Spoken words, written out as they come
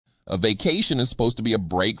A vacation is supposed to be a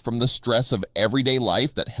break from the stress of everyday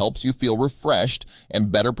life that helps you feel refreshed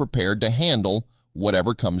and better prepared to handle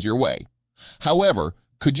whatever comes your way. However,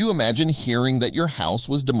 could you imagine hearing that your house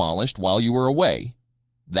was demolished while you were away?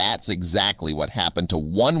 That's exactly what happened to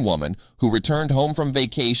one woman who returned home from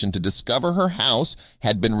vacation to discover her house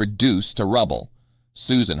had been reduced to rubble.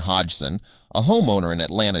 Susan Hodgson, a homeowner in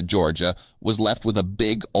Atlanta, Georgia, was left with a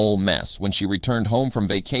big old mess when she returned home from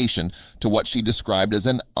vacation to what she described as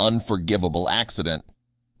an unforgivable accident.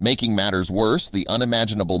 Making matters worse, the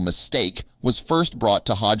unimaginable mistake was first brought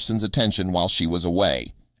to Hodgson's attention while she was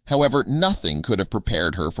away. However, nothing could have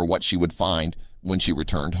prepared her for what she would find when she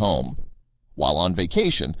returned home. While on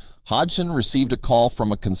vacation, Hodgson received a call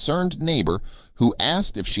from a concerned neighbor who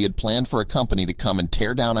asked if she had planned for a company to come and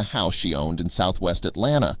tear down a house she owned in southwest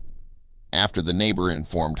Atlanta. After the neighbor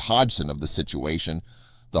informed Hodgson of the situation,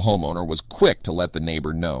 the homeowner was quick to let the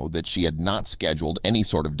neighbor know that she had not scheduled any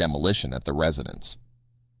sort of demolition at the residence.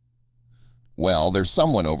 "Well, there's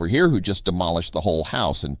someone over here who just demolished the whole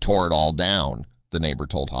house and tore it all down," the neighbor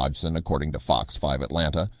told Hodgson, according to Fox 5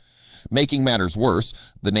 Atlanta. Making matters worse,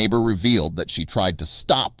 the neighbor revealed that she tried to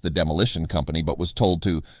stop the demolition company but was told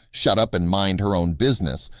to shut up and mind her own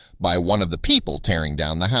business by one of the people tearing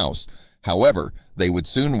down the house. However, they would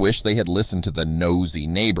soon wish they had listened to the nosy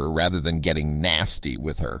neighbor rather than getting nasty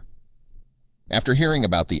with her. After hearing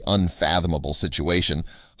about the unfathomable situation,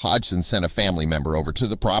 Hodgson sent a family member over to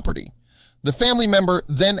the property. The family member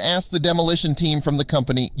then asked the demolition team from the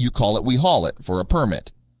company You Call It, We Haul It for a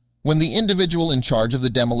permit. When the individual in charge of the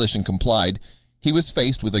demolition complied, he was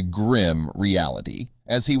faced with a grim reality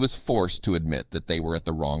as he was forced to admit that they were at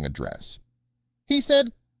the wrong address. He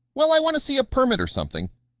said, "Well, I want to see a permit or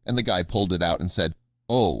something." And the guy pulled it out and said,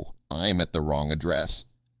 "Oh, I'm at the wrong address."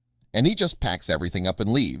 And he just packs everything up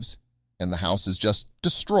and leaves. And the house is just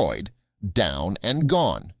destroyed, down and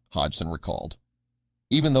gone, Hodgson recalled.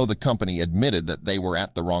 Even though the company admitted that they were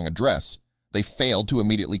at the wrong address, they failed to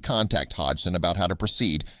immediately contact Hodgson about how to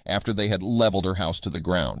proceed after they had leveled her house to the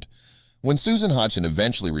ground. When Susan Hodgson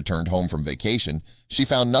eventually returned home from vacation, she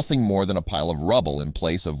found nothing more than a pile of rubble in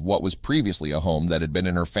place of what was previously a home that had been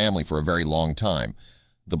in her family for a very long time,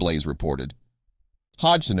 the Blaze reported.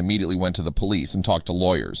 Hodgson immediately went to the police and talked to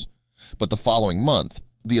lawyers. But the following month,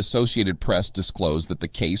 the Associated Press disclosed that the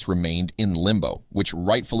case remained in limbo, which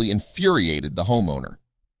rightfully infuriated the homeowner.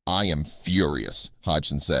 "I am furious,"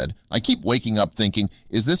 Hodgson said. "I keep waking up thinking,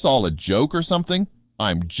 is this all a joke or something?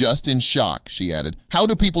 I'm just in shock," she added. "How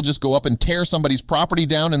do people just go up and tear somebody's property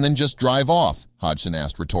down and then just drive off?" Hodgson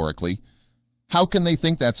asked rhetorically. "How can they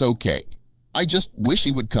think that's okay? I just wish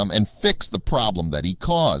he would come and fix the problem that he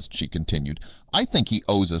caused," she continued. "I think he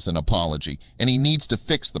owes us an apology, and he needs to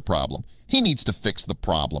fix the problem. He needs to fix the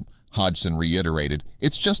problem," Hodgson reiterated.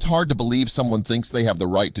 "It's just hard to believe someone thinks they have the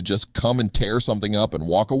right to just come and tear something up and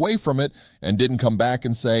walk away from it and didn't come back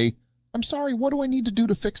and say, 'I'm sorry, what do I need to do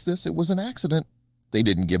to fix this? It was an accident.' They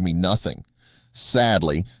didn't give me nothing."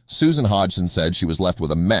 Sadly, Susan Hodgson said she was left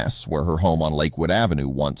with a mess where her home on Lakewood Avenue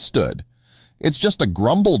once stood. "It's just a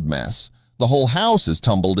grumbled mess. The whole house is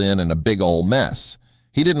tumbled in a big old mess.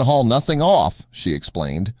 He didn't haul nothing off," she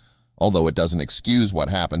explained. Although it doesn't excuse what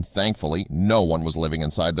happened, thankfully, no one was living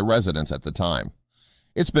inside the residence at the time.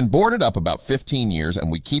 "It's been boarded up about 15 years, and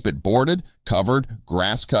we keep it boarded, covered,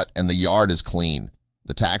 grass cut, and the yard is clean.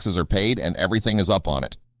 The taxes are paid, and everything is up on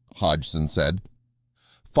it," Hodgson said.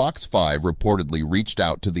 Fox 5 reportedly reached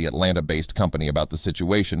out to the Atlanta-based company about the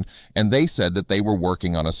situation, and they said that they were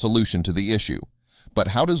working on a solution to the issue. But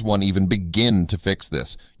how does one even begin to fix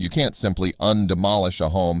this? You can't simply undemolish a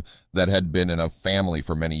home that had been in a family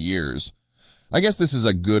for many years. I guess this is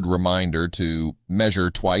a good reminder to measure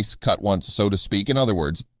twice, cut once, so to speak. In other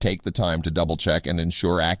words, take the time to double check and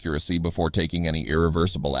ensure accuracy before taking any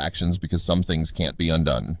irreversible actions, because some things can't be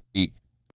undone.